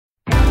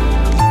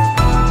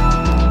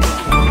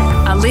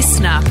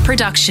Zara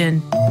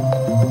production.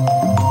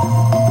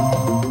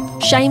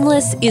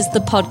 Shameless is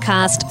the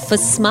podcast for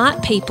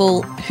smart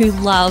people who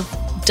love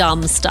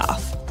dumb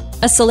stuff.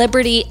 A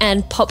celebrity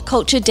and pop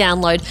culture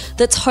download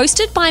that's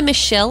hosted by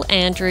Michelle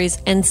Andrews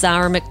and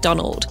Zara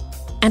McDonald.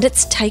 And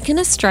it's taken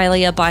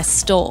Australia by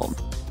storm.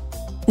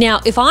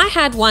 Now, if I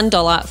had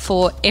 $1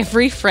 for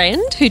every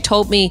friend who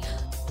told me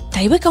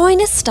they were going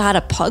to start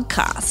a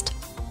podcast,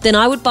 then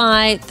I would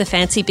buy the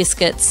fancy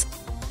biscuits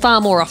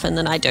far more often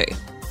than I do.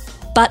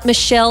 But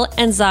Michelle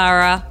and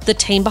Zara, the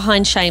team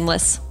behind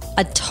Shameless,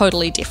 are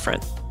totally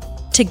different.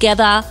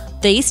 Together,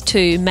 these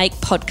two make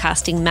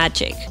podcasting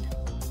magic.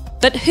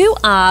 But who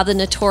are the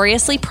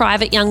notoriously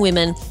private young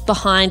women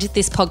behind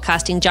this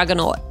podcasting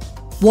juggernaut?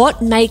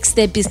 What makes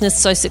their business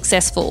so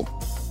successful?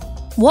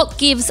 What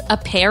gives a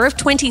pair of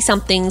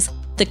 20-somethings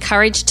the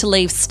courage to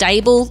leave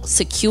stable,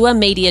 secure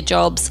media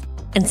jobs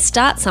and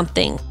start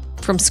something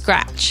from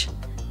scratch?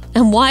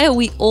 And why are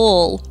we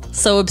all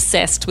so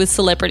obsessed with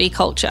celebrity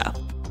culture?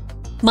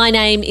 My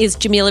name is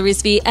Jamila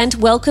Rizvi and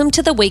welcome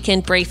to the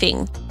Weekend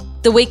Briefing.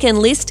 The weekend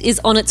list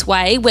is on its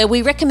way, where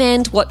we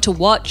recommend what to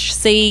watch,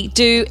 see,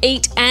 do,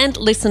 eat and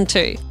listen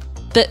to.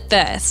 But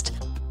first,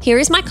 here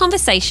is my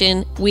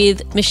conversation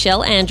with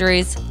Michelle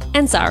Andrews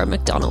and Zara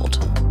McDonald.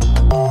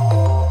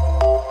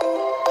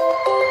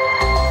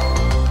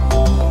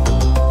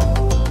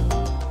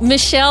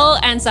 Michelle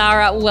and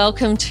Zara,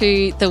 welcome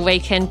to the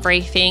Weekend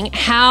Briefing.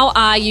 How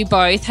are you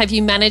both? Have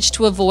you managed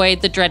to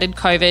avoid the dreaded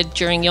COVID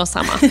during your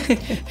summer?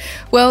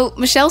 Well,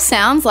 Michelle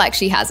sounds like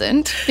she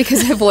hasn't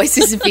because her voice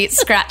is a bit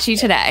scratchy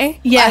today.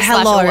 Yeah,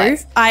 hello.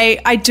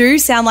 I do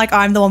sound like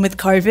I'm the one with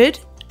COVID,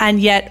 and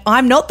yet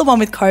I'm not the one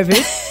with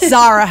COVID.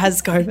 Zara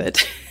has COVID.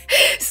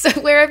 So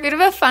we're a bit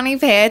of a funny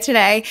pair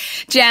today.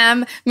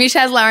 Jam, Mish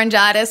has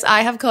laryngitis,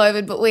 I have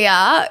COVID, but we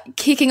are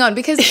kicking on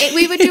because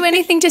we would do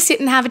anything to sit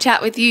and have a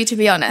chat with you, to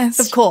be honest.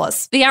 Of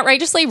course. The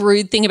outrageously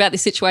rude thing about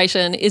this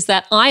situation is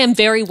that I am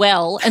very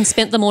well and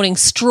spent the morning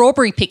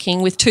strawberry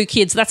picking with two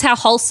kids. That's how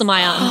wholesome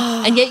I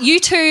am. And yet you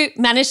two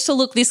managed to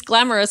look this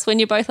glamorous when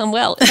you're both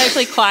unwell. It's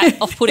actually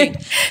quite off-putting.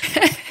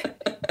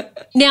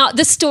 Now,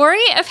 the story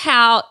of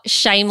how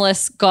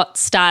Shameless got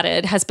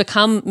started has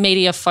become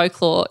media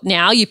folklore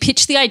now. You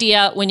pitched the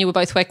idea when you were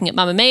both working at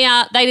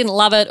Mamamia. They didn't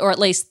love it, or at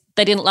least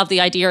they didn't love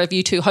the idea of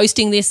you two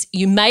hosting this.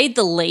 You made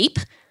the leap.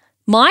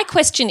 My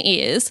question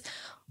is,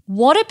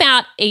 what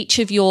about each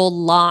of your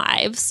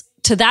lives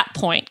to that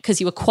point, because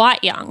you were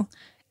quite young,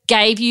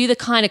 gave you the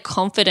kind of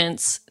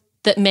confidence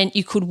that meant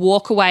you could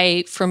walk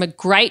away from a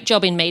great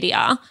job in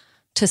media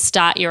to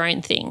start your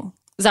own thing?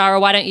 Zara,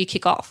 why don't you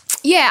kick off?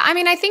 Yeah, I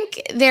mean, I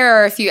think there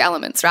are a few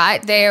elements, right?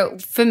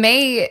 For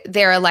me,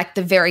 there are like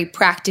the very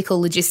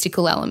practical,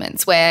 logistical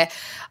elements where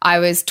I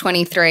was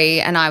 23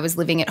 and I was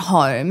living at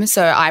home.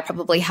 So I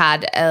probably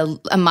had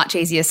a much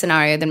easier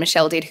scenario than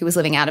Michelle did, who was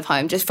living out of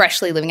home, just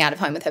freshly living out of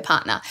home with her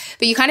partner.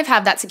 But you kind of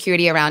have that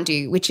security around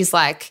you, which is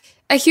like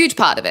a huge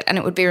part of it, and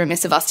it would be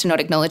remiss of us to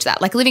not acknowledge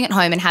that. Like living at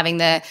home and having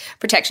the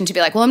protection to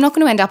be like, well, I'm not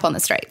going to end up on the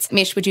streets.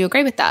 Mish, would you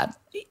agree with that?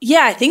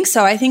 Yeah, I think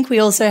so. I think we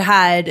also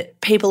had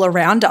people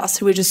around us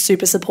who were just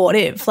super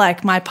supportive.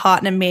 Like my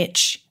partner,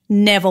 Mitch,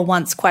 never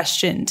once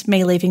questioned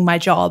me leaving my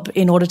job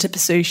in order to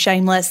pursue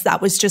Shameless.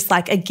 That was just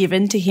like a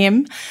given to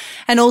him.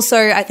 And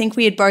also I think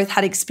we had both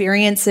had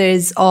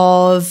experiences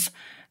of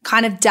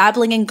kind of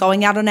dabbling and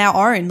going out on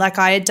our own. Like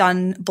I had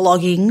done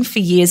blogging for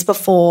years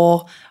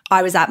before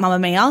I was at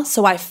Mamamia,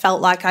 so I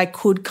felt like I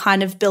could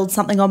kind of build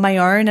something on my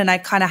own, and I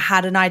kind of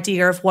had an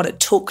idea of what it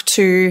took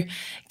to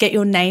get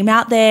your name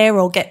out there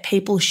or get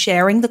people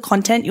sharing the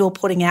content you're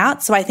putting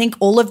out. So I think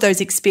all of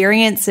those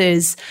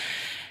experiences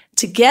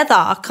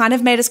together kind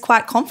of made us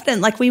quite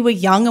confident. Like we were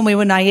young and we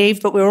were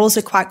naive, but we were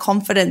also quite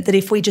confident that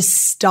if we just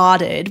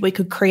started, we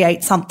could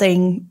create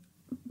something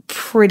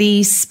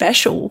pretty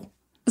special.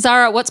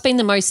 Zara, what's been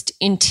the most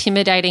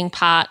intimidating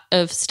part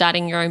of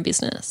starting your own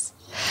business?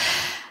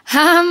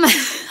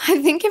 I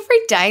think every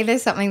day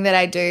there's something that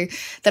I do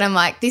that I'm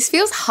like, this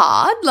feels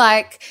hard.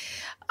 Like,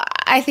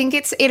 I think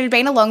it had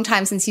been a long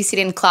time since you sit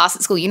in class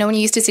at school. You know, when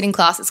you used to sit in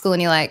class at school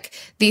and you're like,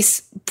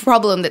 this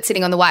problem that's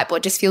sitting on the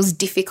whiteboard just feels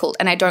difficult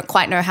and I don't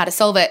quite know how to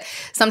solve it.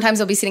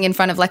 Sometimes I'll be sitting in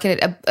front of like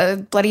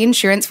a bloody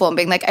insurance form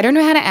being like, I don't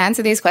know how to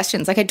answer these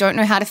questions. Like, I don't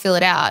know how to fill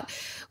it out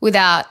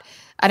without –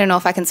 I don't know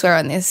if I can swear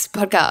on this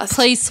podcast.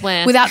 Please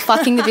swear. Without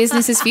fucking the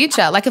business's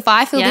future. Like if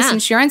I fill this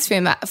insurance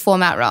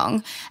format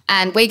wrong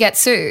and we get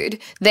sued,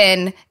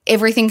 then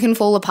everything can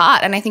fall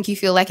apart. And I think you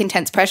feel like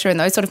intense pressure in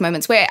those sort of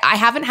moments where I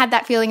haven't had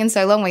that feeling in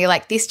so long where you're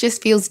like, this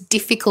just feels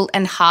difficult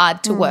and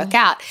hard to work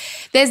out.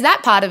 There's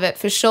that part of it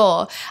for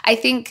sure. I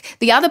think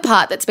the other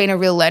part that's been a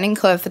real learning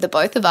curve for the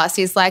both of us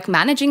is like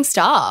managing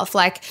staff.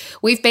 Like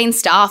we've been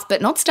staff,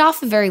 but not staff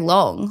for very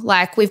long.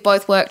 Like we've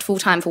both worked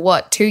full-time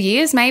for 2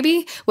 years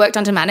maybe, worked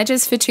under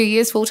managers for 2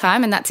 years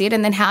full-time and that's it.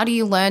 And then how do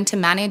you learn to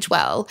manage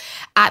well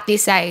at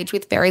this age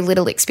with very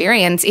little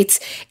experience?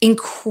 It's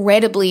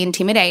incredibly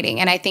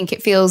intimidating. And I think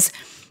it feels,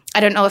 I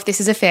don't know if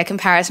this is a fair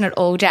comparison at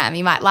all, Jam,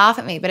 you might laugh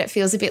at me, but it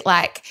feels a bit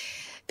like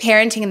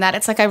parenting and that.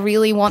 It's like, I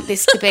really want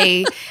this to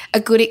be a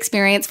good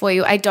experience for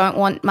you. I don't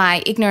want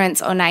my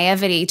ignorance or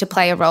naivety to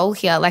play a role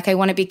here. Like, I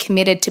want to be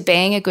committed to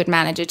being a good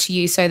manager to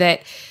you so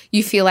that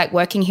you feel like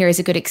working here is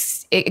a good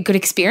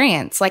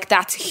experience. Like,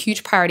 that's a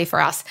huge priority for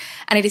us.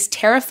 And it is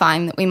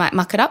terrifying that we might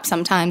muck it up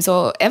sometimes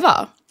or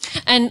ever.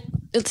 And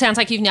it sounds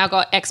like you've now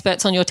got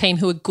experts on your team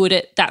who are good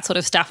at that sort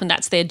of stuff and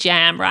that's their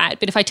jam, right?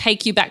 But if I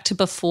take you back to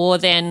before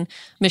then,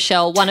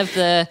 Michelle, one of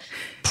the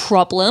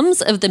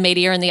problems of the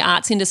media and the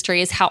arts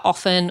industry is how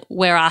often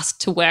we're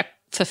asked to work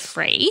for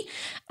free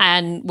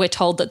and we're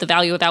told that the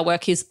value of our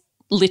work is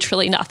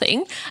literally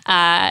nothing,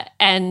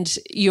 and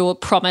you're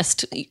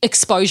promised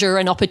exposure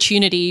and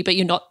opportunity, but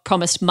you're not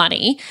promised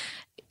money.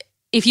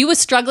 If you were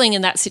struggling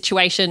in that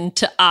situation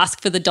to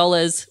ask for the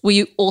dollars, were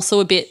you also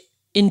a bit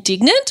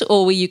indignant,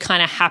 or were you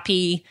kind of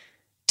happy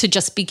to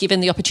just be given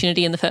the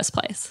opportunity in the first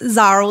place?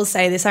 Zara will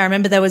say this. I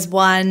remember there was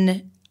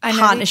one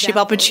partnership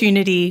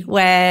opportunity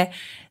where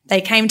they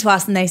came to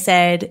us and they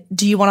said,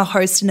 do you want to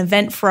host an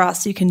event for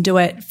us? You can do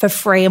it for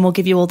free and we'll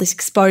give you all this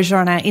exposure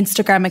on our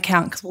Instagram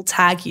account because we'll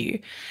tag you.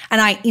 And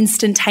I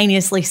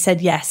instantaneously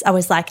said yes. I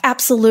was like,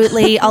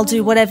 absolutely, I'll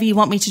do whatever you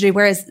want me to do.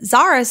 Whereas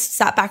Zara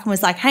sat back and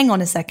was like, hang on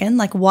a second,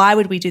 like, why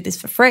would we do this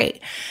for free?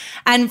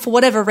 And for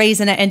whatever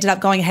reason, it ended up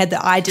going ahead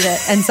that I did it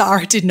and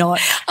Zara did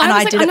not. And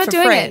I did it for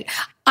free.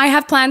 I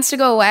have plans to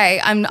go away.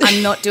 I'm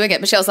not doing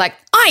it. Michelle's like,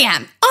 I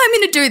am. I'm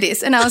going to do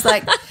this. And I was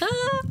like,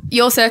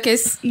 your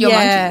circus, your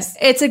monkeys.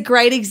 It's a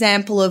great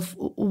example of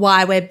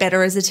why we're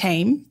better as a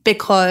team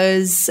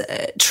because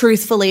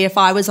truthfully, if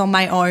I was on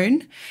my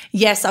own,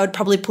 yes, I would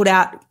probably put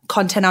out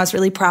content I was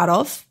really proud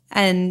of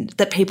and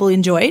that people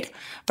enjoyed,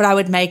 but I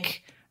would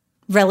make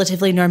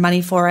relatively no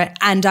money for it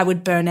and I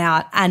would burn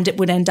out and it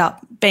would end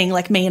up being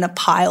like me in a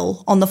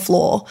pile on the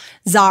floor.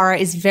 Zara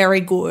is very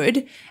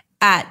good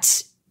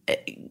at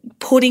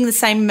putting the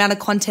same amount of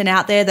content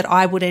out there that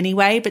I would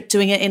anyway, but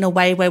doing it in a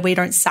way where we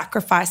don't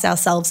sacrifice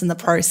ourselves in the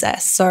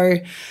process. So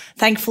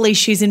thankfully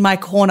she's in my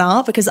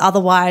corner because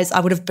otherwise I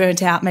would have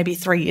burnt out maybe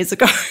 3 years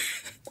ago.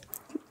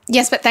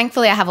 Yes, but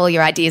thankfully I have all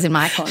your ideas in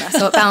my corner,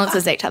 so it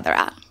balances each other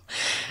out.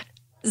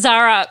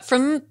 Zara,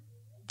 from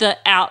the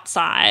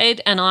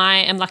outside, and I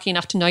am lucky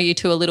enough to know you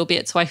two a little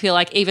bit, so I feel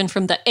like even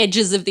from the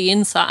edges of the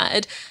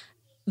inside,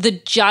 the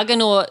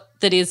juggernaut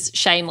that is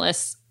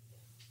Shameless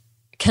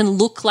can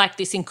look like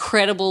this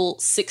incredible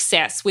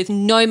success with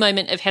no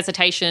moment of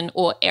hesitation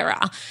or error.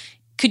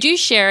 Could you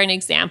share an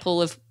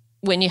example of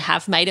when you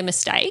have made a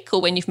mistake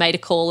or when you've made a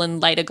call and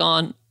later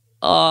gone,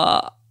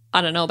 oh,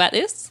 I don't know about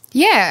this?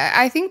 Yeah,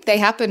 I think they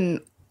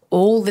happen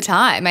all the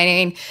time. I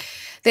mean,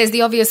 there's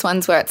the obvious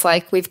ones where it's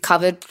like we've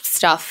covered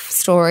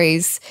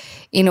stories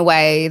in a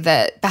way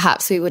that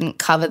perhaps we wouldn't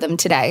cover them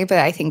today, but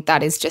I think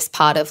that is just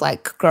part of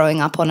like growing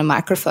up on a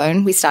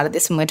microphone. We started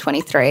this when we're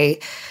 23.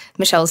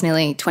 Michelle's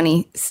nearly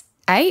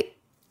 28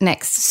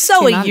 next.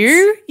 So are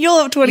you?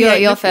 You're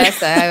 28. You're first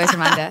though, I always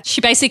remind her.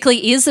 She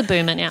basically is a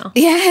boomer now.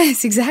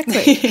 Yes,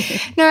 exactly.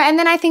 No, and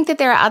then I think that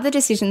there are other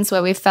decisions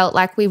where we've felt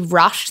like we've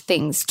rushed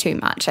things too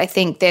much. I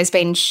think there's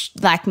been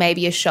like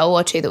maybe a show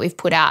or two that we've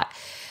put out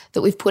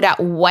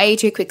way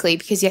too quickly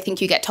because I think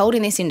you get told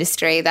in this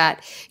industry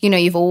that, you know,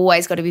 you've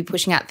always got to be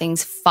pushing out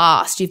things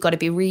fast. You've got to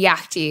be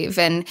reactive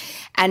and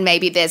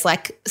maybe there's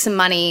like some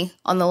money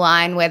on the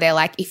line where they're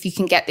like, if you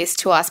can get this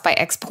to us by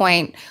X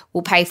point,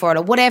 we'll pay for it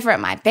or whatever it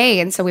might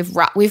be. And so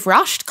we've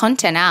rushed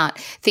content out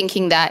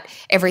thinking that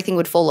everything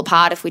would fall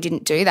apart if we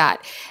didn't do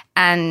that.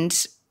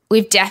 And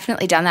we've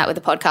definitely done that with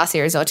a podcast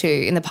series or two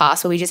in the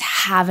past where we just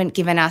haven't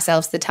given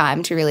ourselves the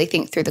time to really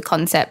think through the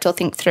concept or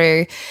think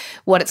through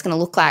what it's going to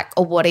look like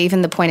or what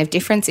even the point of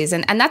difference is.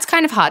 And that's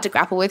kind of hard to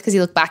grapple with because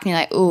you look back and you're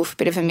like, oof,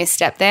 bit of a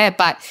misstep there.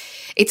 But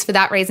it's for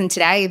that reason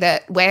today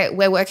that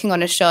we're working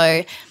on a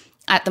show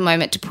at the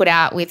moment to put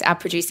out with our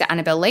producer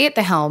Annabelle Lee at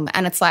the helm.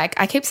 And it's like,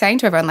 I keep saying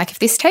to everyone, like, if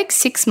this takes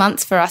 6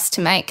 months for us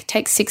to make, it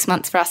takes 6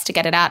 months for us to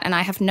get it out. And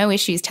I have no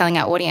issues telling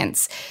our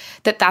audience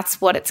that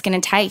that's what it's going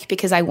to take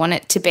because I want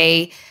it to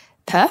be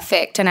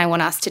perfect and I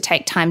want us to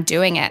take time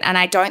doing it. And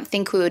I don't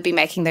think we would be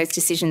making those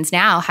decisions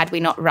now had we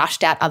not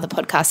rushed out other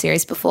podcast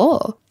series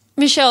before.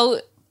 Michelle,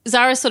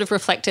 Zara sort of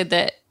reflected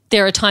that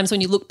there are times when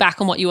you look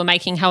back on what you were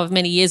making however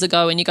many years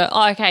ago and you go,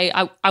 oh, okay,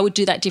 I would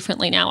do that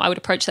differently now. I would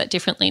approach that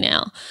differently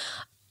now.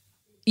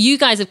 You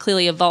guys have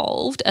clearly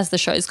evolved as the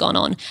show's gone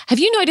on. Have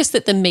you noticed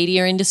that the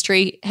media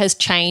industry has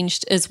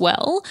changed as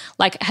well?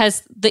 Like,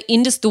 has the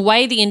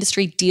way the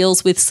industry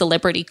deals with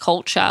celebrity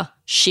culture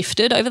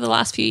shifted over the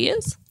last few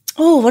years?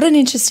 Oh, what an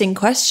interesting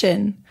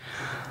question.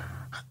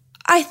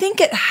 I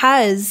think it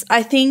has.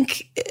 I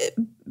think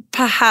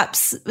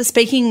perhaps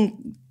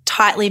speaking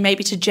tightly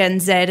maybe to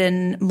Gen Z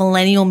and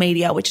millennial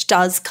media, which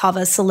does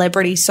cover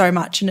celebrity so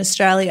much in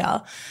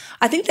Australia,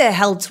 I think they're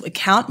held to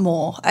account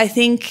more. I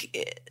think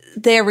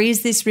there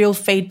is this real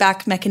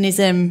feedback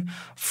mechanism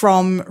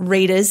from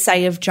readers,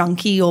 say of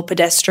Junkie or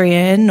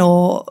Pedestrian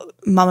or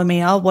Mamma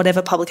Mia,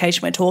 whatever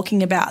publication we're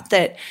talking about,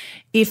 that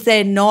if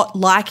they're not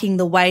liking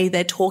the way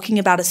they're talking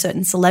about a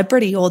certain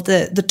celebrity or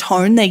the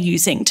tone they're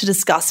using to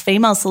discuss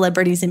female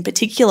celebrities in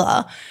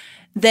particular,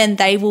 then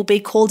they will be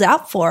called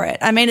out for it.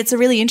 I mean, it's a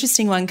really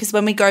interesting one because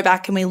when we go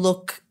back and we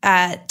look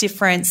at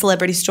different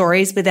celebrity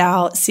stories with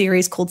our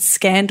series called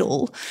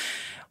Scandal,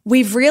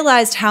 we've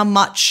realized how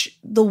much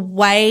the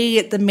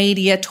way the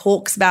media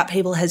talks about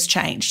people has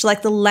changed.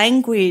 Like the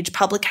language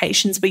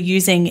publications were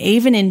using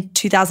even in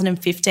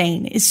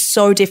 2015 is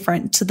so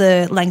different to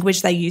the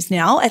language they use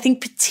now. I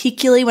think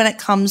particularly when it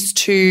comes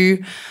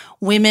to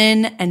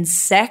women and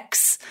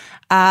sex,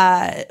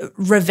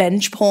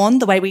 revenge porn,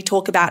 the way we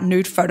talk about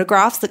nude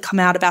photographs that come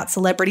out about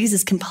celebrities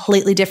is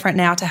completely different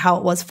now to how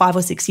it was 5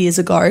 or 6 years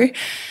ago.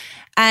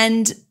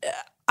 And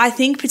I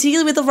think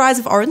particularly with the rise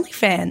of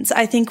OnlyFans,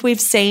 I think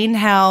we've seen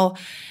how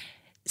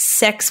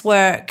sex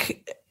work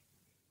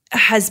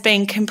has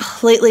been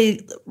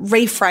completely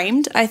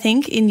reframed, I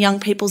think, in young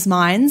people's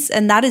minds.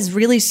 And that has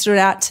really stood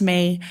out to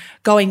me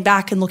going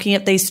back and looking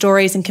at these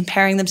stories and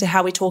comparing them to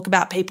how we talk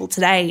about people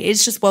today.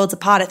 It's just worlds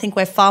apart. I think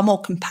we're far more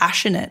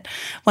compassionate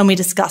when we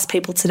discuss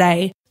people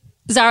today.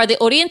 Zara, the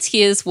audience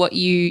hears what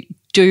you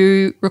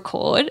do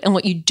record and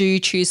what you do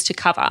choose to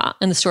cover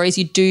and the stories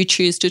you do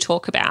choose to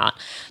talk about.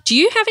 Do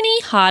you have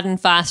any hard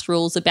and fast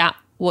rules about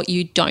what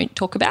you don't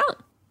talk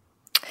about?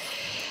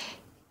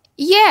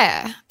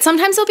 Yeah.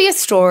 Sometimes there'll be a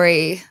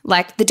story,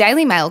 like the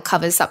Daily Mail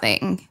covers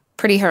something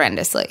pretty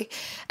horrendously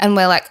and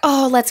we're like,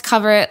 oh, let's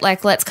cover it.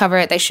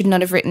 They should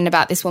not have written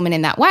about this woman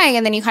in that way.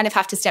 And then you kind of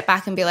have to step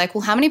back and be like,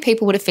 well, how many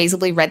people would have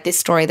feasibly read this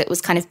story that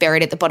was kind of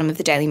buried at the bottom of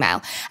the Daily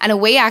Mail? And are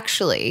we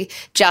actually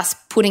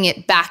just putting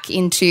it back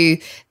into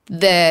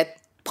the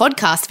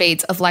podcast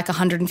feeds of like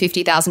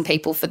 150,000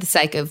 people for the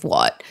sake of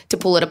what? To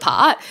pull it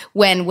apart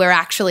when we're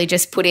actually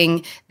just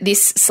putting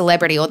this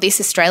celebrity or this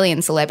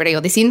Australian celebrity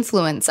or this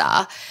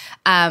influencer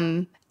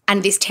and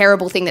this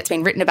terrible thing that's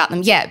been written about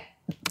them,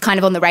 kind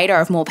of on the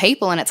radar of more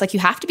people. And it's like you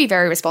have to be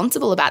very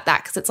responsible about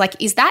that because it's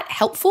like, is that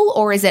helpful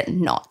or is it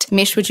not?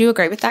 Mish, would you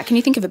agree with that? Can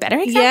you think of a better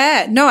example?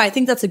 Yeah, no, I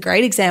think that's a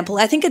great example.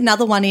 I think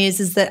another one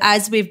is that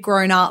as we've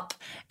grown up,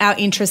 our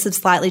interests have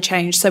slightly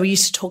changed. So we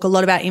used to talk a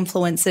lot about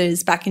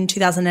influencers back in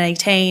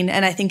 2018.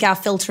 And I think our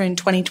filter in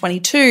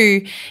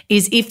 2022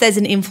 is if there's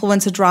an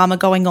influencer drama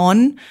going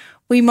on,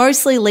 we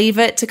mostly leave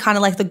it to kind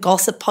of like the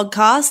gossip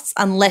podcasts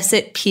unless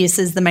it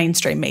pierces the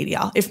mainstream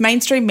media. If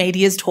mainstream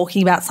media is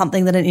talking about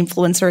something that an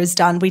influencer has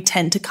done, we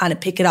tend to kind of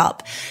pick it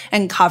up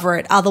and cover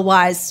it.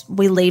 Otherwise,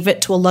 we leave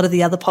it to a lot of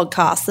the other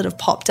podcasts that have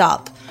popped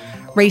up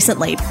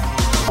recently.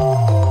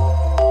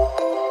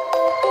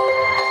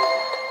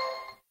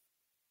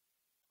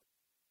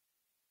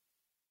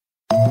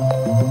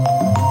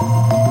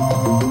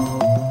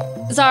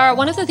 Zara,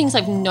 one of the things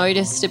I've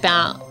noticed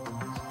about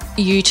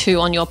you two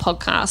on your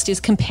podcast is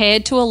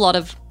compared to a lot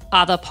of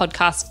other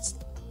podcasts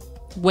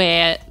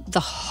where the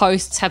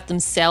hosts have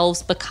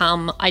themselves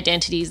become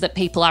identities that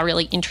people are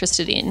really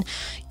interested in,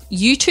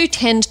 you two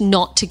tend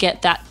not to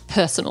get that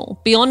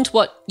personal beyond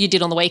what you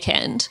did on the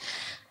weekend.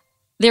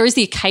 There is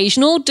the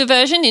occasional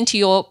diversion into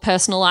your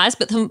personal lives,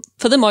 but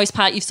for the most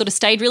part, you've sort of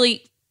stayed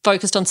really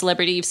focused on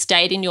celebrity, you've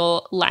stayed in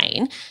your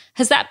lane.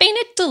 Has that been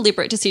a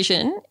deliberate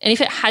decision? And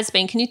if it has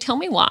been, can you tell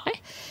me why?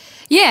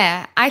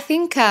 Yeah, I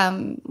think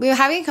we were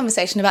having a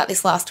conversation about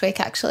this last week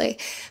actually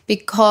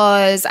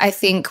because I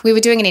think we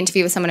were doing an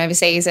interview with someone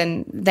overseas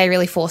and they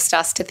really forced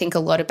us to think a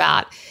lot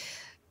about,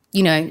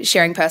 you know,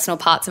 sharing personal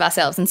parts of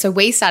ourselves. And so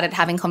we started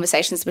having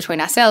conversations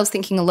between ourselves,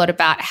 thinking a lot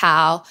about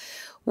how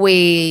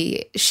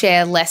we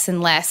share less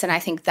and less. And I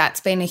think that's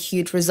been a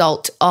huge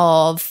result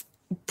of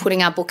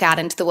putting our book out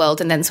into the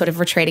world and then sort of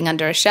retreating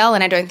under a shell.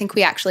 And I don't think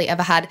we actually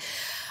ever had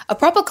a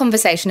proper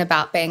conversation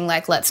about being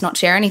like, let's not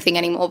share anything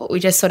anymore, but we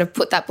just sort of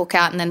put that book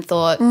out and then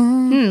thought,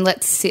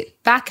 let's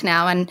sit back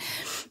now. And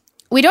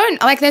we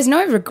don't, like, there's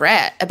no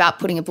regret about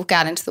putting a book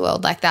out into the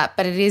world like that,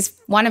 but it is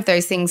one of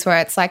those things where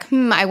it's like,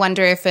 I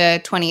wonder if a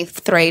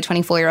 23,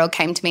 24-year-old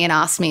came to me and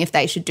asked me if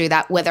they should do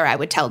that, whether I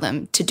would tell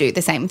them to do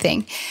the same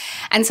thing.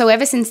 And so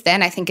ever since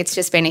then, I think it's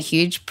just been a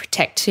huge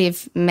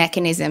protective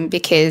mechanism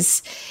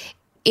because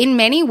in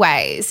many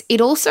ways, it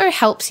also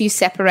helps you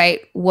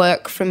separate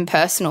work from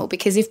personal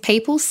because if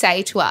people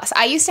say to us,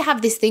 I used to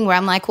have this thing where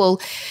I'm like, well,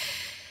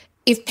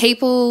 if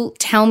people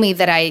tell me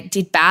that I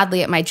did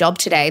badly at my job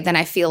today, then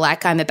I feel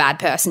like I'm a bad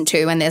person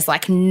too and there's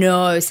like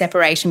no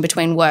separation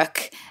between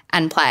work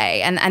and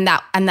play and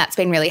that's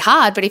been really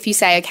hard. But if you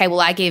say, okay,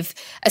 well, I give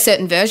a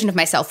certain version of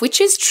myself,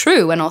 which is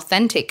true and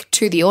authentic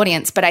to the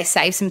audience, but I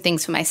save some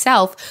things for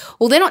myself,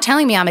 well, they're not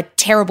telling me I'm a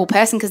terrible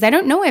person because they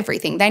don't know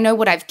everything. They know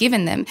what I've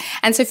given them.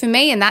 And so for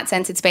me, in that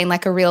sense, it's been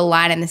like a real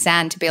line in the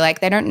sand to be like,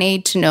 they don't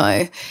need to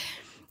know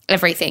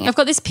everything. I've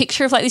got this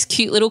picture of like this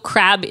cute little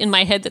crab in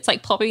my head that's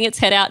like popping its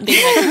head out and being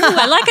like,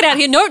 I like it out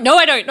here. No,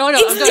 I don't. No,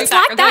 it's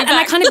like that. And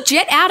I kind of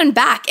jet out and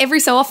back every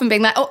so often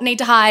being like, oh, need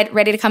to hide,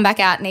 ready to come back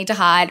out, need to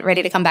hide,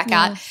 ready to come back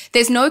out.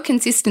 There's no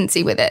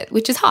consistency with it,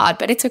 which is hard,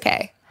 but it's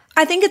okay.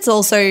 I think it's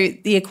also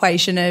the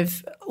equation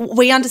of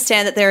we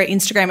understand that there are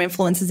Instagram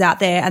influencers out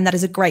there and that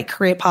is a great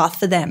career path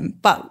for them.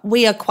 But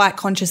we are quite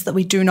conscious that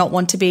we do not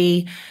want to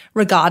be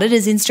regarded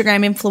as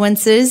Instagram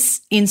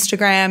influencers.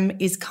 Instagram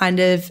is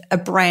kind of a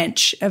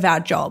branch of our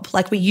job.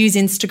 Like we use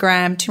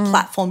Instagram to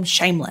platform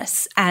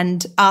Shameless,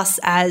 and us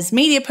as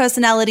media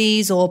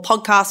personalities or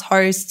podcast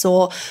hosts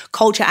or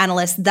culture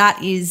analysts,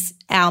 that is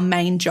our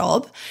main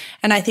job.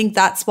 And I think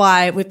that's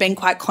why we've been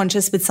quite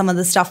conscious with some of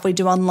the stuff we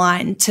do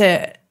online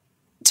to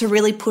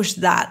really push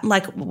that.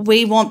 Like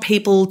we want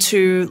people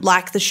to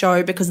like the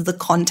show because of the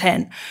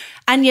content.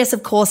 And yes,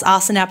 of course,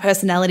 us and our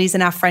personalities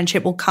and our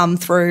friendship will come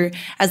through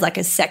as like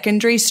a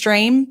secondary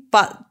stream.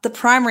 But the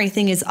primary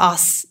thing is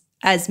us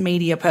as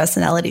media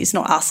personalities,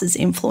 not us as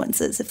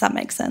influencers, if that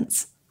makes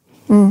sense.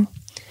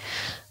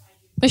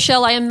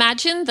 Michelle, I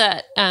imagine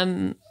that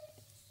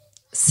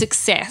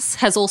success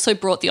has also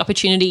brought the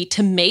opportunity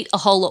to meet a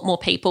whole lot more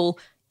people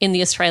in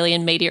the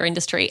Australian media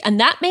industry. And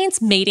that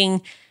means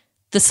meeting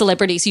the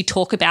celebrities you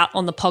talk about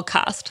on the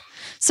podcast.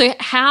 So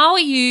how are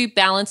you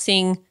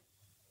balancing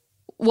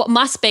what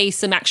must be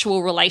some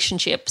actual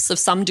relationships of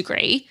some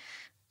degree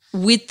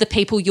with the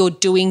people you're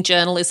doing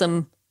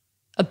journalism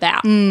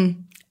about?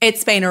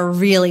 It's been a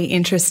really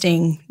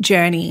interesting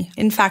journey.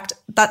 In fact,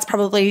 that's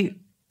probably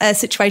a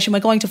situation we're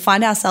going to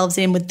find ourselves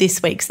in with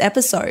this week's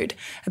episode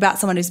about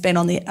someone who's been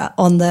on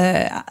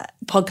the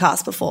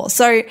podcast before.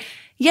 So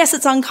yes,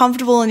 it's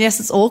uncomfortable and yes,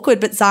 it's awkward,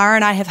 but Zara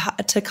and I have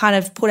had to kind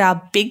of put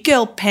our big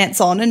girl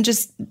pants on and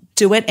just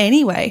do it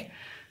anyway.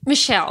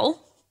 Michelle,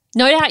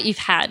 no doubt you've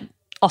had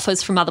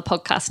offers from other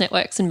podcast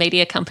networks and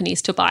media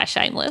companies to buy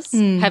Shameless.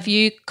 Have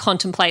you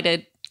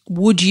contemplated,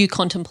 would you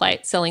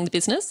contemplate selling the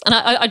business? And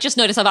I just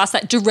noticed I've asked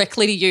that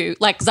directly to you,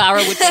 like Zara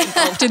would be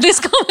involved in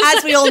this conversation.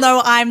 As we all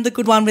know, I'm the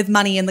good one with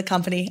money in the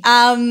company.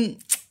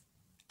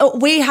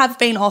 We have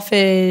been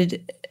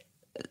offered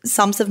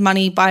sums of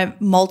money by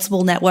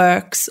multiple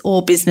networks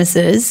or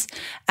businesses.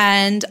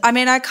 And I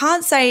mean, I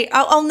can't say,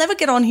 I'll never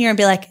get on here and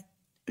be like,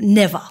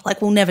 never,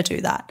 like we'll never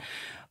do that.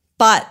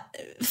 But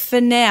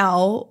for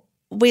now,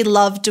 we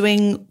love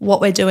doing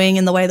what we're doing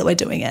in the way that we're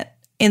doing it,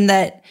 in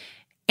that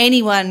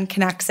anyone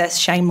can access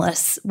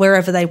Shameless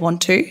wherever they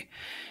want to.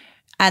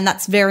 And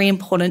that's very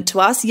important to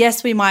us.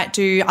 Yes, we might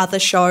do other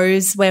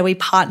shows where we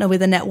partner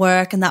with a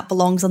network and that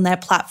belongs on their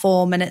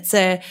platform, and it's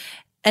an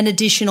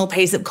additional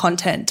piece of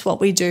content to what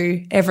we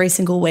do every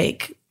single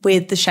week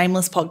with the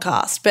Shameless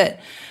podcast. But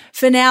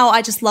for now,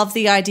 I just love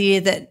the idea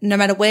that no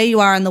matter where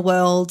you are in the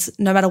world,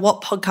 no matter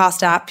what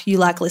podcast app you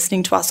like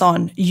listening to us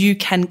on, you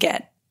can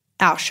get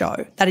our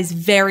show. That is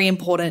very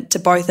important to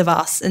both of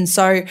us. And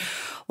so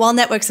while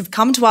networks have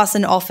come to us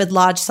and offered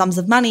large sums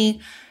of money,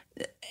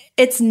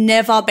 it's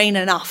never been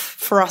enough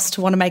for us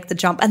to want to make the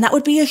jump. And that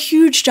would be a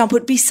huge jump. It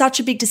would be such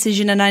a big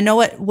decision. And I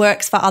know it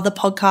works for other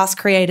podcast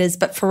creators,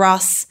 but for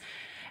us,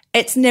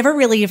 it's never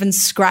really even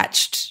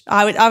scratched.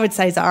 I would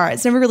say, Zara,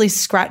 it's never really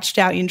scratched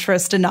our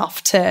interest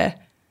enough to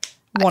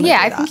want to do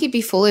that. I think you'd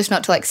be foolish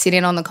not to like sit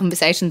in on the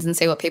conversations and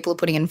see what people are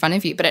putting in front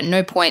of you. But at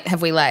no point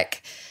have we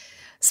like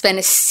spent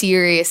a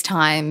serious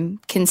time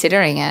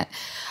considering it.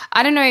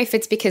 I don't know if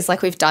it's because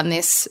like we've done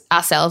this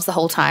ourselves the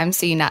whole time,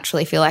 so you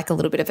naturally feel like a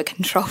little bit of a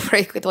control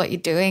freak with what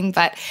you're doing.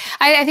 But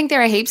I think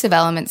there are heaps of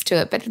elements to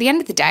it. But at the end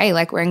of the day,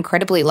 like we're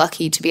incredibly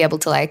lucky to be able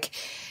to like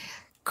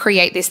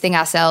create this thing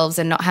ourselves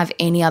and not have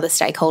any other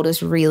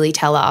stakeholders really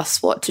tell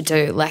us what to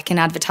do. Like an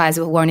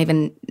advertiser won't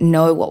even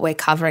know what we're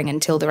covering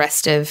until the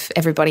rest of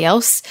everybody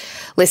else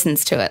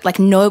listens to it. Like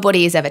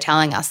nobody is ever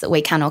telling us that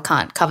we can or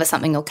can't cover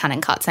something or can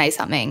and can't say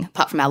something,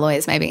 apart from our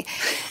lawyers maybe.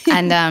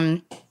 And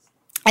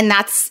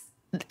that's,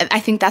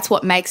 I think that's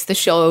what makes the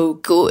show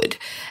good.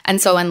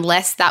 And so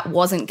unless that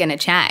wasn't going to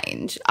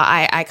change,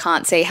 I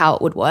can't see how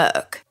it would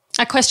work.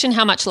 I question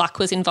how much luck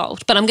was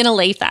involved, but I'm going to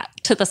leave that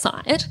to the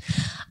side.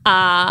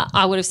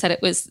 I would have said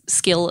it was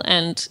skill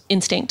and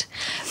instinct.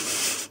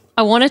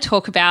 I want to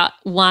talk about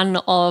one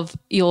of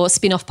your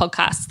spin-off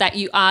podcasts that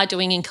you are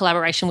doing in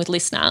collaboration with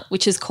Listener,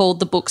 which is called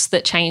The Books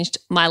That Changed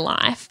My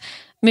Life.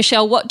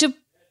 Michelle, what do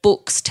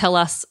books tell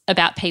us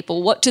about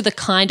people? What do the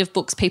kind of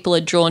books people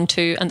are drawn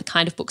to and the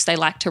kind of books they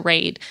like to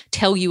read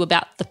tell you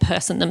about the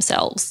person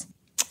themselves?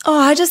 Oh,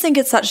 I just think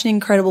it's such an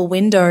incredible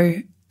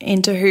window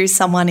into who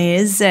someone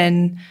is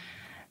and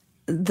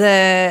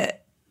the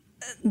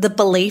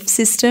belief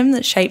system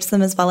that shapes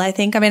them as well, I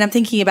think. I mean, I'm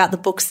thinking about the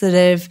books that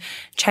have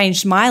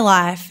changed my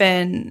life,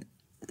 and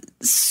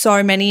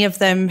so many of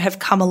them have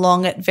come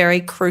along at very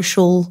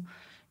crucial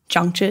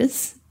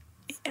junctures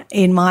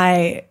in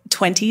my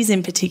 20s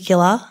in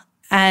particular.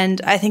 And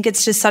I think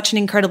it's just such an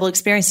incredible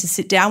experience to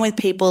sit down with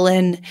people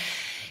and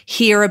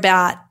hear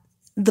about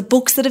the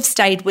books that have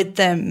stayed with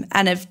them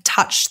and have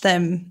touched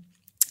them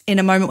in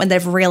a moment when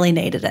they've really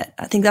needed it.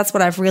 I think that's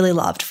what I've really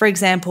loved. For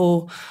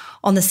example,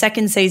 on the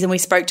second season, we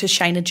spoke to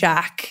Shayna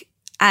Jack,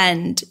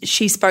 and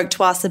she spoke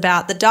to us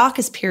about the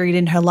darkest period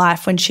in her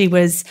life when she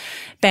was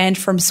banned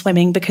from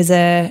swimming because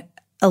a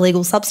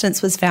illegal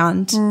substance was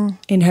found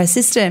in her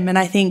system. And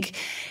I think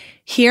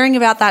hearing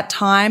about that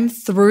time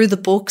through the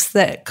books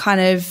that kind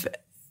of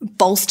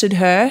bolstered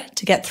her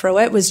to get through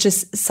it was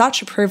just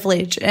such a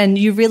privilege. And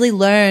you really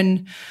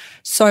learn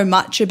so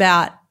much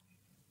about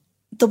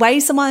the way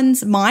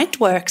someone's mind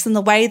works and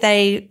the way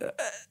they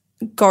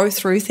go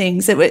through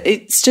things.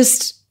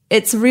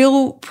 It's a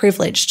real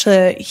privilege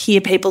to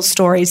hear people's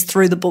stories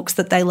through the books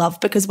that they love,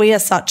 because we are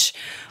such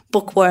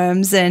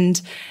bookworms.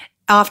 And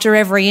after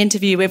every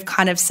interview, we've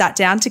kind of sat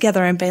down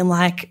together and been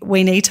like,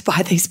 we need to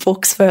buy these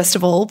books, first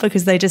of all,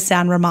 because they just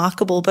sound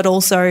remarkable, but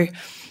also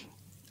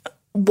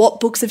what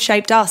books have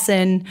shaped us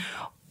and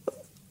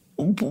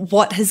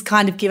what has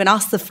kind of given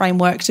us the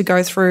framework to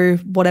go through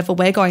whatever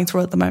we're going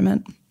through at the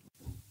moment.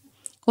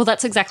 Well,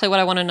 that's exactly what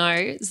I want to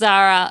know.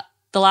 Zara,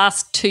 the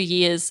last 2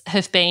 years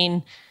have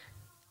been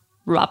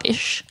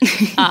rubbish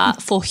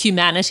for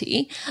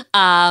humanity.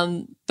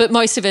 But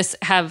most of us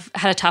have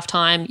had a tough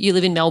time. You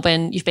live in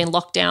Melbourne. You've been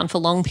locked down for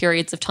long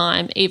periods of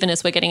time. Even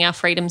as we're getting our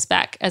freedoms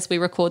back as we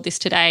record this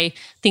today,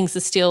 things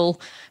are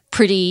still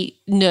pretty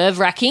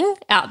nerve-wracking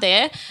out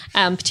there,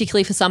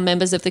 particularly for some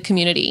members of the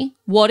community.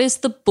 What is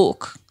the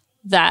book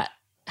that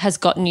has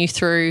gotten you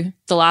through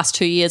the last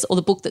 2 years, or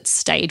the book that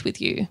stayed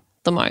with you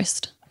the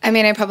most? I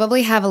mean, I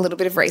probably have a little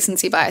bit of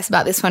recency bias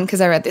about this one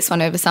because I read this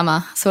one over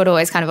summer, so it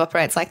always kind of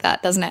operates like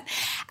that, doesn't it?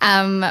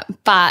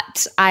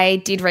 But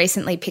I did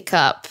recently pick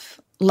up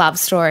Love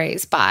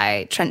Stories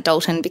by Trent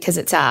Dalton because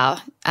it's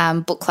our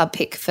book club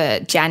pick for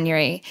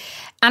January.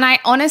 And I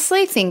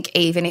honestly think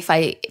even if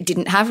I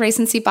didn't have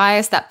recency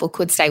bias, that book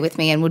would stay with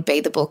me and would be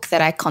the book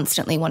that I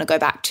constantly want to go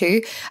back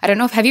to. I don't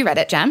know have you read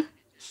it, Jan?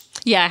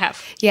 Yeah, I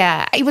have.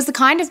 Yeah, it was the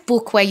kind of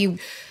book where you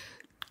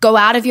go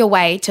out of your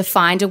way to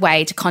find a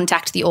way to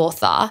contact the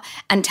author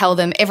and tell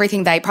them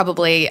everything they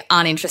probably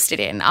aren't interested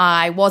in.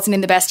 I wasn't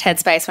in the best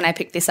headspace when I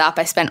picked this up.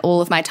 I spent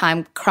all of my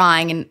time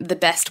crying in the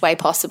best way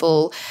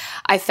possible.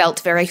 I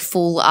felt very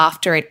full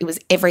after it. It was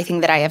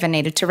everything that I ever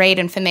needed to read.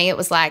 And for me, it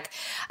was like,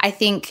 I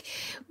think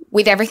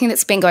with everything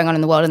that's been going on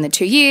in the world in the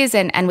 2 years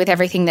and with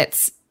everything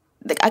that's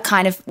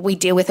we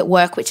deal with at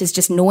work, which is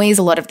just noise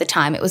a lot of the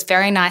time, it was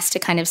very nice to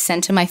kind of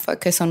center my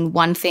focus on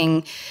one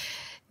thing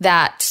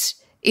that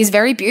is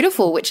very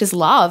beautiful, which is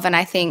love. And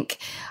I think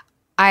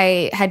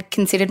I had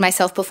considered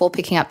myself before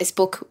picking up this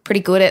book pretty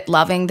good at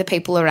loving the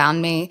people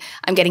around me.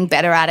 I'm getting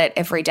better at it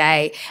every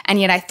day. And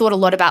yet I thought a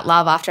lot about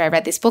love after I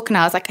read this book, and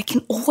I was like, I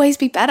can always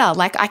be better.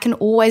 Like, I can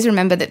always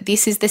remember that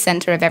this is the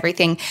center of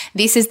everything.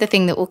 This is the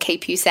thing that will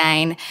keep you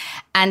sane.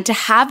 And to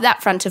have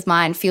that front of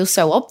mind feels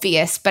so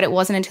obvious, but it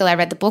wasn't until I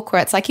read the book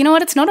where it's like, you know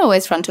what, it's not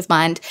always front of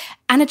mind,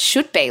 and it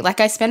should be. Like,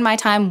 I spend my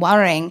time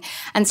worrying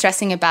and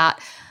stressing about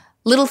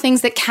little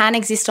things that can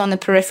exist on the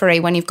periphery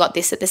when you've got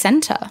this at the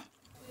centre.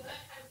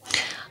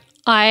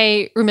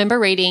 I remember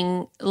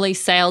reading Lee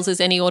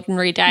Sales's Any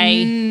Ordinary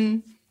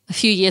Day a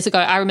few years ago.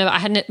 I remember I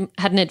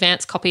had an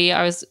advance copy.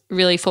 I was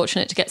really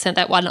fortunate to get sent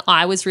that one.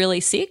 I was really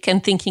sick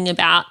and thinking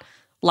about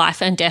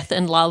life and death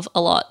and love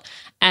a lot.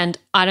 And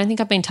I don't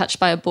think I've been touched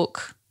by a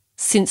book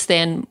since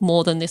then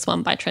more than this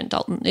one by Trent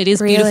Dalton. It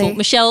is beautiful.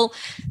 Michelle,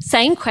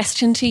 same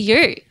question to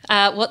you.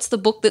 What's the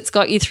book that's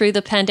got you through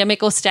the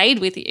pandemic or stayed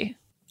with you?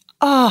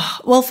 Oh,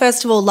 well,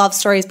 first of all, Love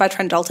Stories by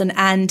Trent Dalton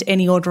and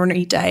Any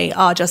Ordinary Day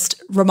are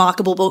just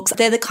remarkable books.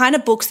 They're the kind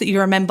of books that you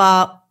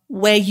remember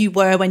where you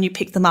were when you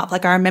picked them up.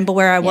 Like, I remember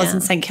where I was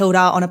in St Kilda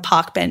on a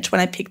park bench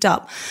when I picked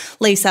up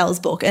Lee Sales'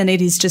 book, and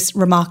it is just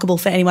remarkable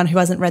for anyone who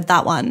hasn't read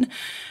that one.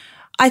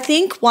 I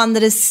think one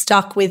that has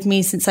stuck with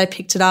me since I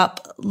picked it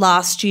up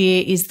last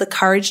year is The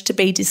Courage to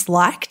be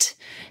Disliked.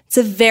 It's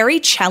a very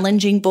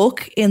challenging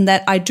book in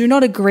that I do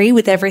not agree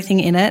with everything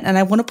in it, and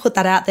I want to put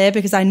that out there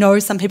because I know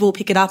some people will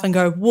pick it up and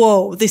go,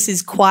 whoa, this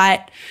is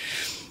quite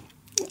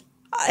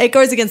 – it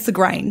goes against the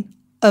grain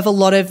of a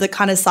lot of the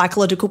kind of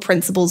psychological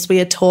principles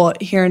we are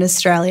taught here in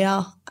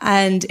Australia,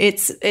 and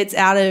it's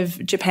out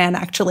of Japan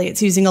actually.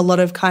 It's using a lot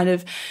of kind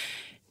of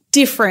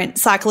different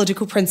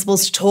psychological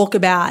principles to talk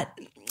about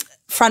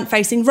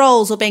front-facing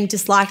roles or being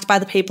disliked by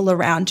the people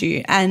around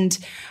you, and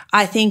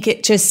I think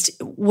it just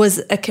was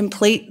a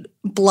complete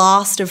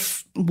blast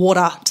of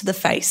water to the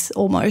face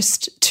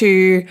almost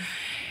to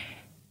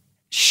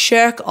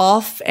shirk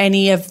off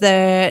any of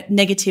the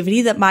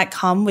negativity that might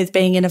come with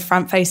being in a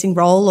front-facing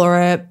role or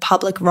a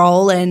public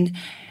role and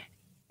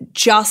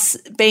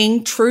just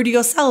being true to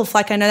yourself.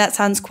 Like, I know that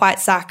sounds quite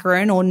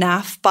saccharine or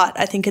naff, but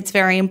I think it's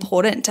very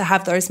important to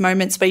have those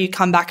moments where you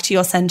come back to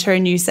your center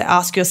and you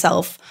ask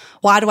yourself,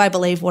 why do I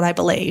believe what I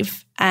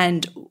believe?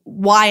 And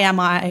why am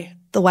I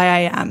the way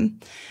I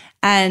am?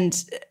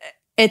 And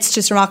it's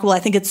just remarkable. I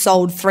think it's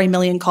sold 3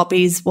 million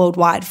copies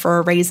worldwide for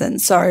a reason.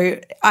 So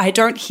I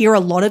don't hear a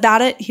lot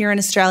about it here in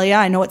Australia.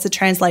 I know it's a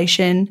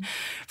translation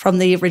from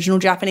the original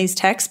Japanese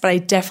text, but I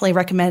definitely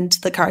recommend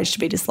The Courage to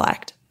be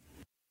Disliked.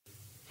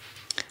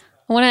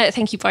 I want to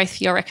thank you both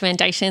for your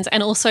recommendations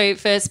and also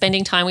for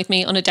spending time with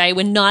me on a day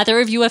when neither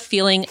of you are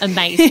feeling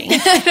amazing.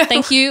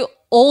 Thank you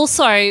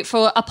also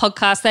for a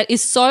podcast that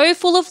is so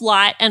full of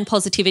light and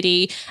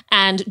positivity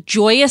and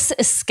joyous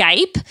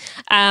escape.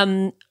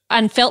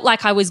 and felt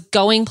like I was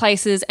going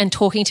places and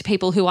talking to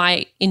people who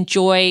I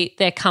enjoy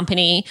their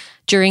company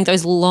during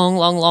those long,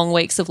 long, long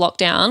weeks of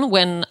lockdown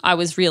when I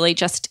was really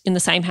just in the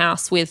same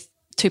house with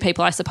two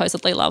people I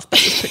supposedly love but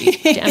was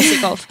pretty damn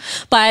sick of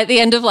by the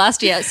end of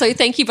last year. So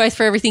thank you both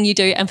for everything you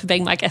do and for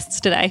being my guests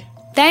today.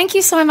 Thank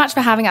you so much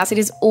for having us. It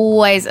is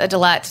always a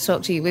delight to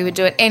talk to you. We would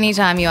do it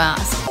anytime you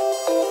ask.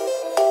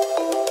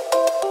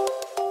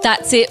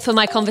 That's it for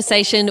my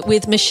conversation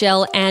with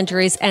Michelle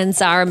Andrews and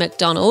Zara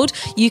McDonald.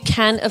 You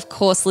can, of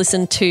course,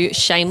 listen to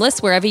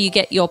Shameless wherever you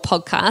get your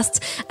podcasts,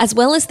 as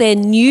well as their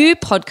new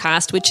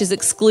podcast, which is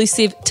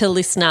exclusive to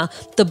Listener,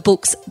 The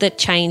Books That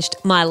Changed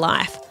My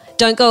Life.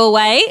 Don't go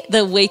away.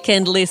 The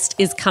weekend list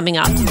is coming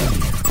up.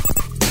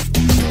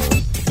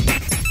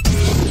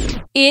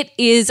 It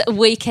is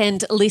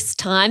weekend list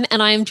time,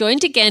 and I am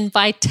joined again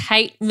by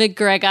Tate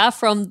McGregor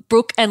from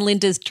Brooke and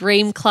Linda's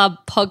Dream Club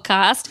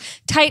podcast.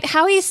 Tate,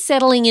 how are you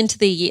settling into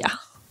the year?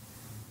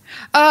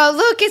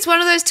 Look, it's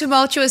one of those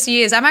tumultuous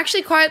years. I'm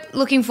actually quite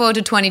looking forward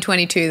to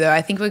 2022, though.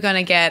 I think we're going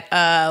to get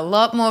a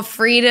lot more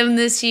freedom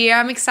this year.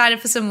 I'm excited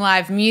for some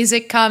live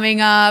music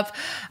coming up.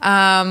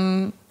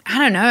 I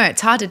don't know.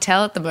 It's hard to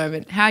tell at the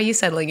moment. How are you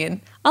settling in?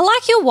 I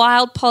like your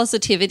wild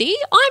positivity.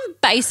 I'm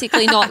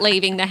basically not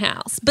leaving the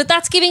house, but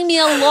that's giving me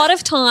a lot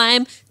of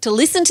time to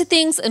listen to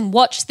things and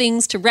watch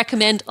things to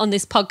recommend on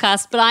this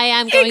podcast. But I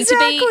am going to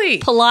be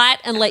polite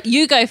and let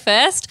you go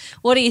first.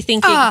 What are you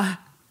thinking?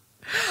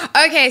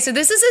 Okay, so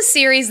this is a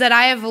series that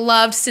I have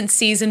loved since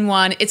season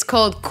 1. It's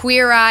called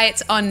Queer Eye.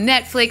 It's on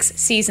Netflix.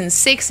 Season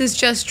 6 has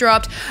just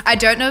dropped. I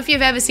don't know if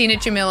you've ever seen it,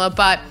 Jamila,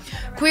 but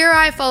Queer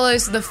Eye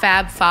follows the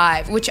Fab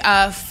Five, which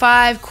are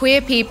 5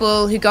 queer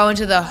people who go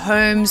into the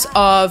homes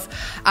of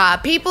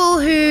people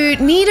who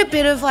need a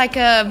bit of like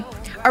a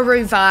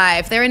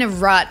revive. They're in a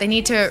rut. They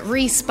need to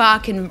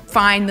re-spark and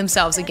find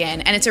themselves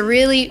again. And it's a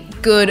really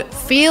good,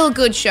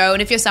 feel-good show.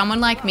 And if you're someone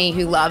like me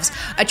who loves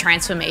a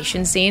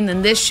transformation scene,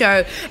 then this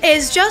show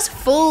is just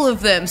full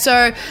of them.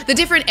 So the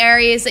different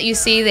areas that you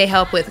see, they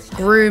help with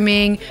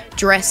grooming,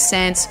 dress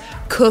sense,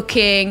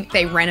 cooking,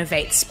 they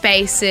renovate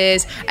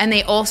spaces, and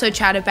they also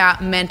chat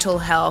about mental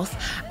health.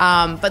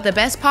 But the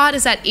best part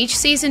is that each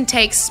season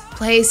takes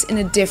place in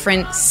a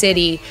different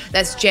city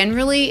that's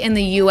generally in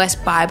the US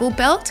Bible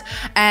Belt.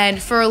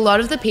 And for a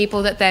lot of the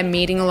people that they're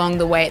meeting along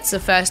the way, it's the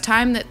first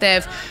time that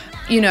they've,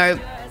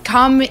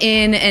 come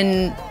in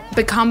and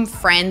become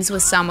friends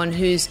with someone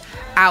who's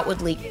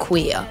outwardly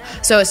queer.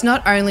 So it's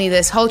not only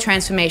this whole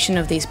transformation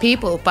of these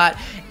people, but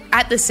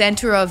at the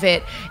center of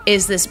it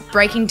is this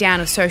breaking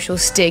down of social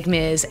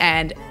stigmas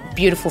and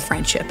beautiful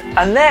friendship.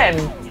 And then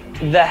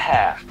the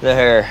hair. The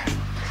hair.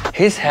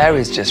 His hair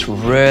is just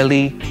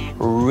really,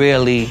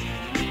 really,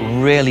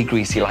 really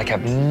greasy. Like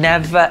I've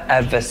never,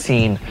 ever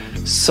seen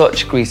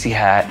such greasy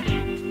hair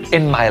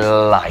in my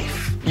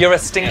life. You're a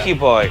stinky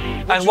boy.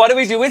 And what do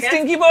we do with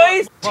stinky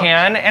boys?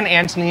 Tan and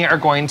Anthony are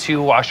going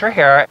to wash her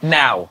hair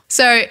now.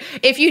 So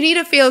if you need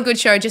a feel-good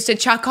show just to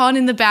chuck on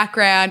in the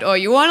background, or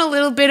you want a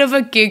little bit of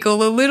a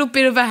giggle, a little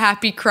bit of a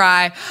happy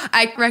cry,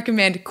 I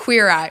recommend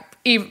Queer Eye.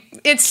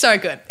 It's so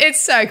good.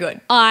 It's so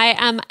good. I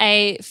am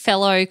a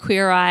fellow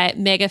Queer Eye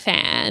mega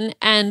fan,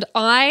 and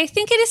I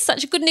think it is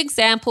such a good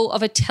example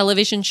of a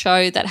television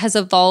show that has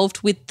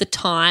evolved with the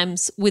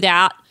times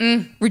without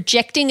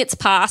rejecting its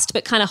past,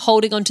 but kind of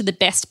holding on to the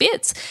best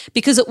bits,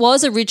 because it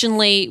was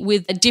originally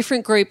with a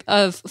different group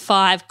of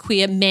 5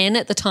 queer men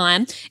at the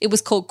time. It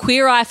was called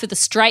Queer Eye for the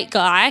Straight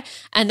Guy,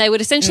 and they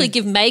would essentially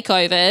give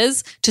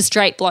makeovers to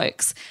straight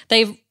blokes.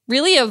 They've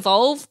really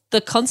evolved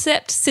the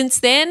concept since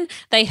then.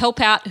 They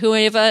help out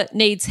whoever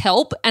needs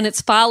help, and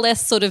it's far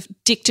less sort of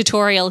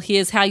dictatorial,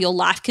 here's how your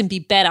life can be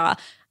better,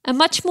 and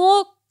much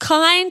more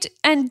kind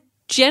and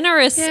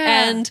generous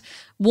and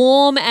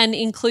warm and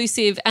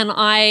inclusive. And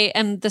I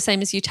am the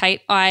same as you,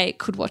 Tate. I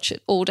could watch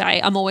it all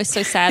day. I'm always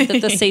so sad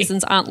that the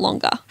seasons aren't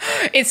longer.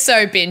 It's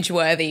so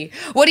binge-worthy.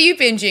 What are you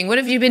binging? What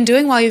have you been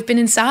doing while you've been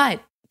inside?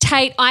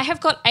 Tate, I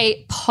have got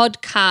a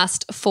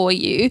podcast for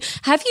you.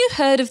 Have you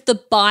heard of the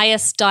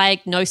bias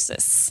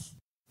diagnosis?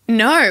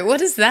 No,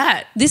 what is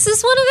that? This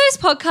is one of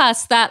those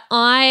podcasts that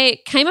I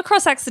came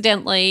across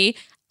accidentally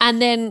and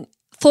then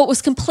thought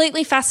was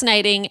completely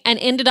fascinating and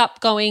ended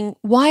up going,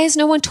 why is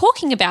no one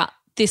talking about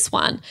this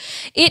one?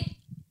 It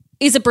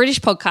is a British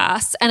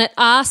podcast and it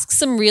asks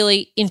some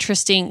really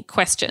interesting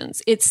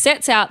questions. It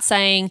sets out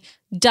saying,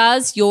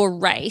 does your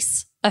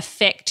race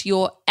affect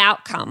your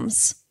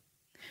outcomes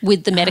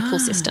with the medical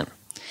system?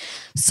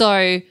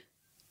 So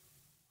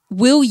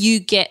will you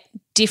get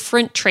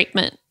different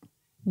treatment?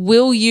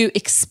 Will you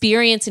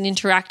experience and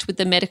interact with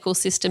the medical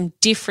system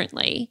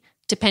differently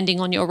depending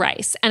on your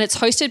race? And it's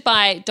hosted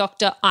by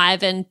Dr.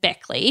 Ivan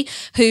Beckley,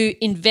 who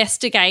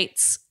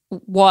investigates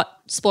what,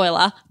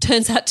 spoiler,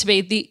 turns out to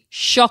be the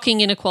shocking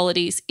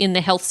inequalities in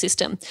the health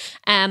system.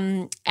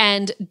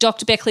 And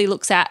Dr. Beckley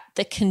looks at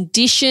the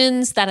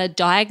conditions that are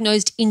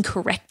diagnosed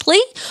incorrectly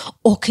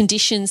or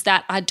conditions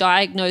that are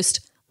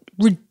diagnosed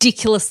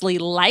ridiculously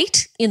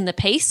late in the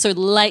piece, so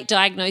late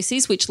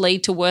diagnoses which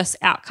lead to worse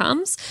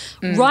outcomes,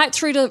 right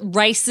through to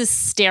racist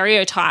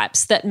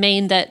stereotypes that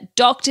mean that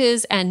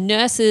doctors and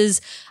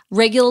nurses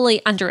regularly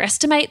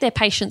underestimate their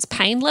patients'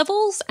 pain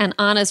levels and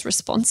aren't as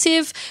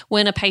responsive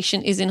when a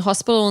patient is in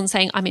hospital and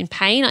saying, I'm in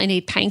pain, I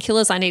need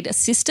painkillers, I need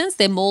assistance.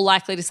 They're more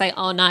likely to say,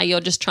 oh, no, you're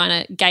just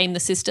trying to game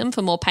the system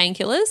for more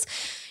painkillers.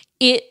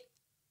 It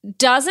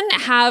doesn't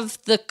have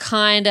the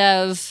kind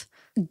of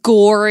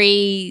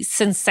gory,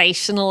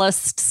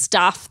 sensationalist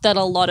stuff that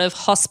a lot of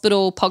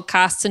hospital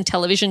podcasts and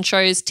television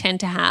shows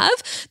tend to have.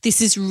 This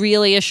is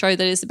really a show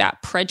that is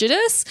about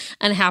prejudice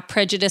and how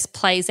prejudice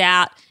plays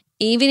out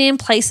even in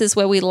places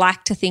where we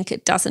like to think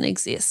it doesn't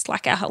exist,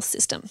 like our health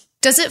system.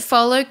 Does it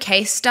follow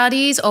case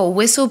studies or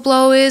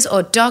whistleblowers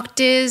or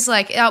doctors?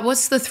 Like,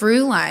 what's the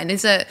through line?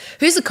 Who's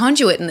the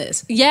conduit in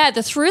this? Yeah,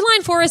 the through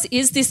line for us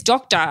is this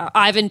doctor,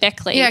 Ivan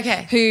Beckley,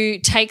 who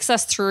takes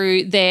us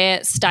through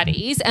their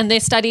studies. And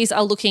their studies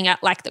are looking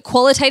at like the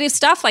qualitative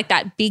stuff, like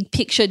that big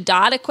picture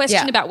data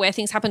question about where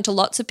things happen to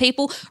lots of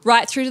people,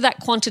 right through to that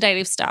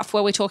quantitative stuff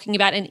where we're talking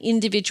about an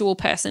individual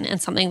person and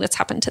something that's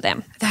happened to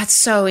them. That's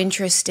so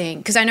interesting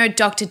because I know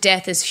Dr.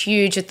 Death is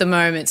huge at the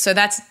moment. So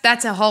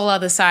that's a whole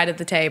other side of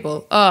the table.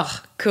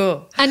 Oh,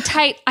 cool. And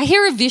Tate, I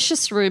hear a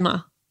vicious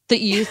rumour that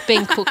you've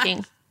been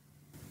cooking.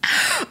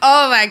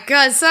 Oh my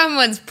God,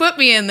 someone's put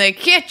me in the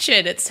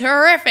kitchen. It's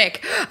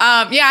horrific.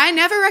 I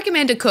never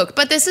recommend to cook,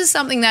 but this is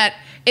something that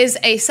is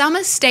a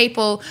summer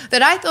staple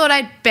that I thought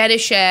I'd better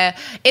share.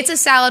 It's a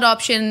salad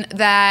option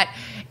that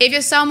if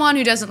you're someone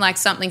who doesn't like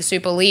something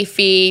super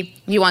leafy,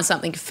 you want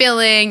something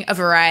filling, a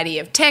variety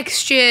of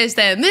textures,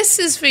 then this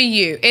is for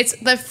you. It's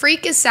the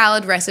Freaka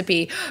salad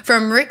recipe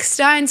from Rick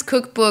Stein's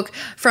cookbook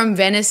From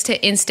Venice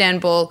to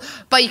Istanbul,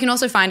 but you can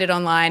also find it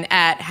online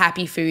at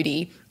Happy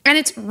Foodie. And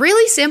it's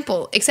really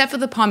simple, except for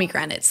the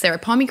pomegranates. There are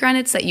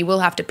pomegranates that you will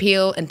have to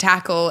peel and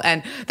tackle,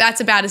 and that's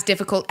about as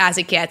difficult as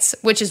it gets,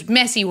 which is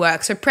messy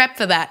work, so prep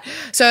for that.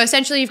 So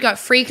essentially you've got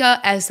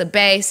Freaka as the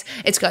base.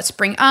 It's got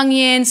spring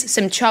onions,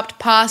 some chopped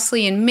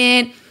parsley and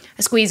mint,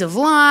 a squeeze of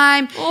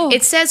lime.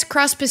 It says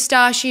crushed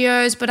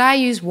pistachios, but I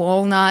use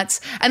walnuts.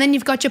 And then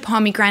you've got your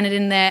pomegranate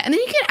in there. And then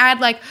you can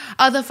add like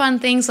other fun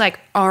things like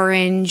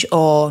orange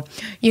or,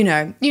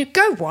 you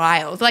go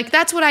wild. Like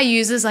that's what I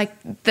use as like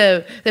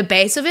the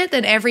base of it.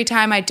 Then every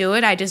time I do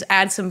it, I just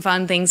add some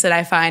fun things that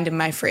I find in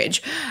my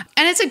fridge.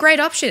 And it's a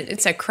great option.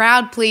 It's a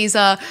crowd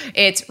pleaser.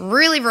 It's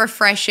really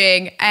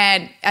refreshing.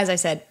 And as I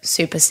said,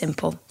 super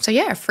simple. So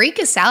yeah,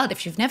 Freaka salad.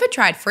 If you've never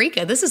tried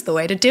Freaka, this is the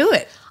way to do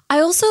it. I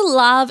also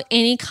love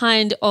any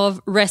kind of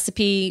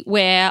recipe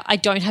where I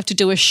don't have to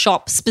do a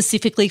shop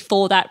specifically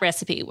for that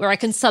recipe, where I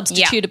can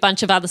substitute a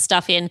bunch of other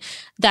stuff in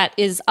that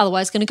is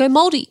otherwise going to go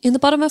moldy in the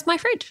bottom of my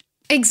fridge.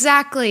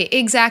 Exactly.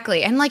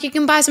 And like you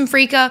can buy some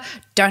Freaka,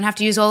 don't have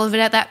to use all of it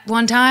at that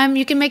one time.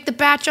 You can make the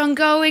batch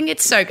ongoing.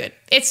 It's so good.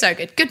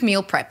 Good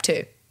meal prep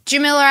too.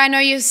 Jamila, I know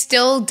you're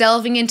still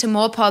delving into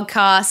more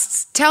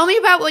podcasts. Tell me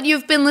about what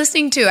you've been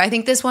listening to. I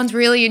think this one's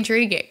really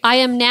intriguing. I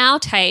am now,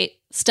 Tate,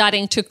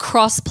 starting to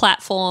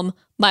cross-platform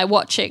my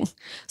watching.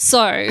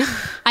 So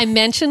I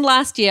mentioned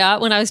last year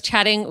when I was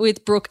chatting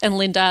with Brooke and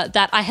Linda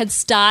that I had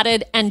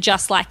started And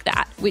Just Like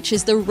That, which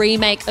is the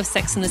remake of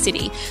Sex and the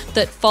City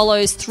that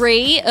follows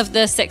 3 of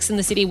the Sex and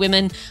the City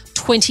women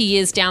 20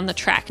 years down the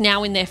track,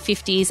 now in their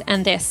 50s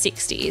and their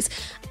 60s.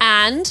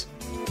 And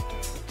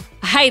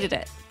I hated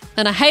it.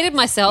 And I hated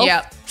myself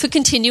for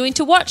continuing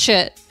to watch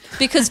it.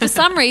 Because for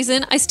some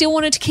reason, I still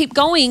wanted to keep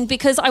going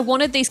because I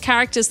wanted these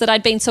characters that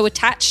I'd been so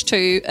attached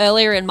to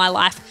earlier in my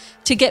life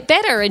to get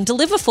better and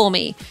deliver for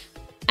me.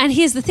 And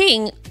here's the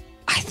thing,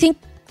 I think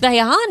they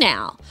are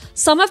now.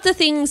 Some of the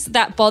things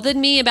that bothered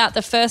me about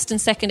the first and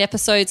second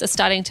episodes are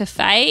starting to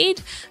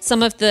fade.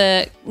 Some of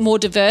the more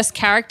diverse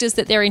characters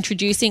that they're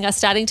introducing are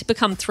starting to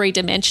become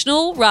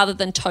 3-dimensional rather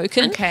than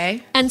token.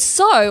 Okay. And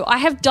so I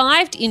have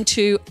dived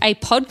into a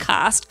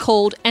podcast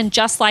called And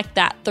Just Like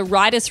That, The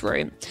Writer's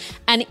Room.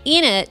 And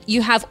in it,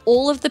 you have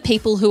all of the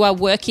people who are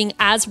working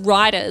as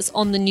writers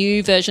on the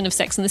new version of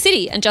Sex and the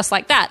City, And Just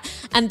Like That.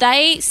 And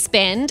they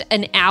spend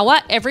an hour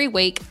every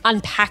week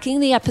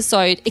unpacking the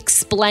episode,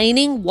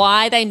 explaining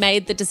why they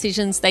made the decisions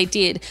they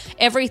did.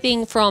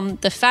 Everything from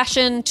the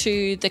fashion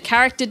to the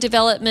character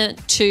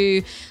development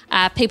to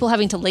people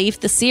having to leave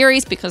the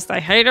series because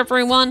they hate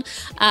everyone,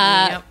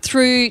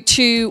 through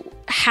to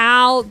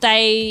how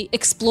they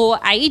explore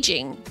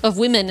aging of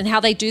women and how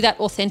they do that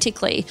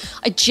authentically.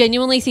 I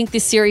genuinely think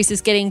this series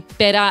is getting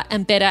better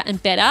and better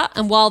and better.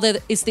 And while there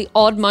is the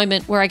odd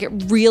moment where I get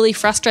really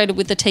frustrated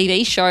with the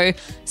TV show,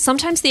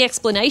 sometimes the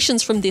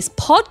explanations from this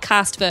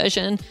podcast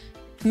version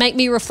make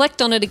me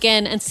reflect on it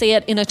again and see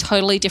it in a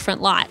totally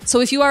different light. So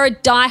if you are a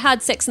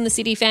diehard Sex and the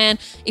City fan,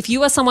 if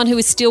you are someone who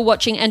is still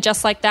watching And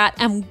Just Like That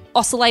and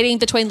oscillating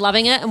between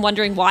loving it and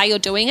wondering why you're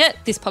doing it,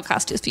 this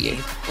podcast is for you.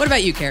 What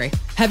about you, Carrie?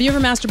 Have you ever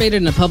masturbated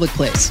in a public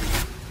place?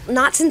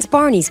 Not since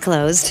Barney's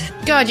closed.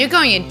 God, you're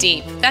going in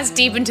deep. That's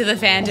deep into the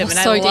fandom, and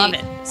I love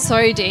it.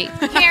 So deep.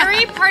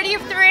 Carrie, party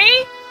of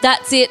 3?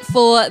 That's it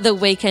for the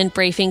weekend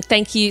briefing.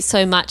 Thank you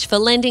so much for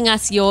lending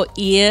us your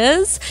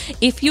ears.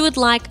 If you would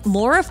like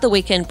more of the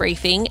weekend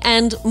briefing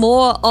and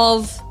more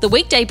of the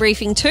weekday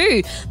briefing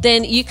too,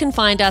 then you can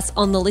find us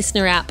on the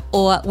Listener app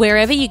or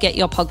wherever you get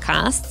your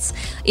podcasts.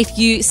 If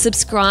you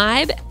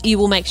subscribe, you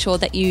will make sure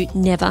that you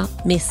never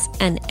miss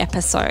an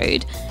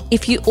episode.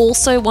 If you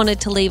also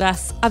wanted to leave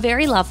us a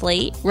very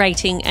lovely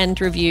rating and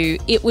review,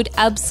 it would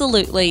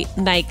absolutely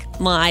make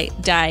my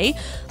day.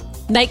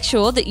 Make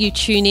sure that you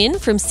tune in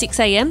from 6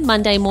 a.m.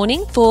 Monday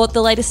morning for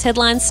the latest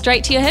headlines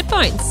straight to your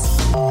headphones.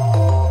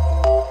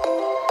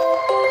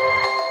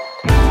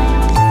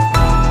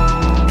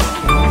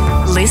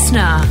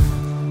 Listener.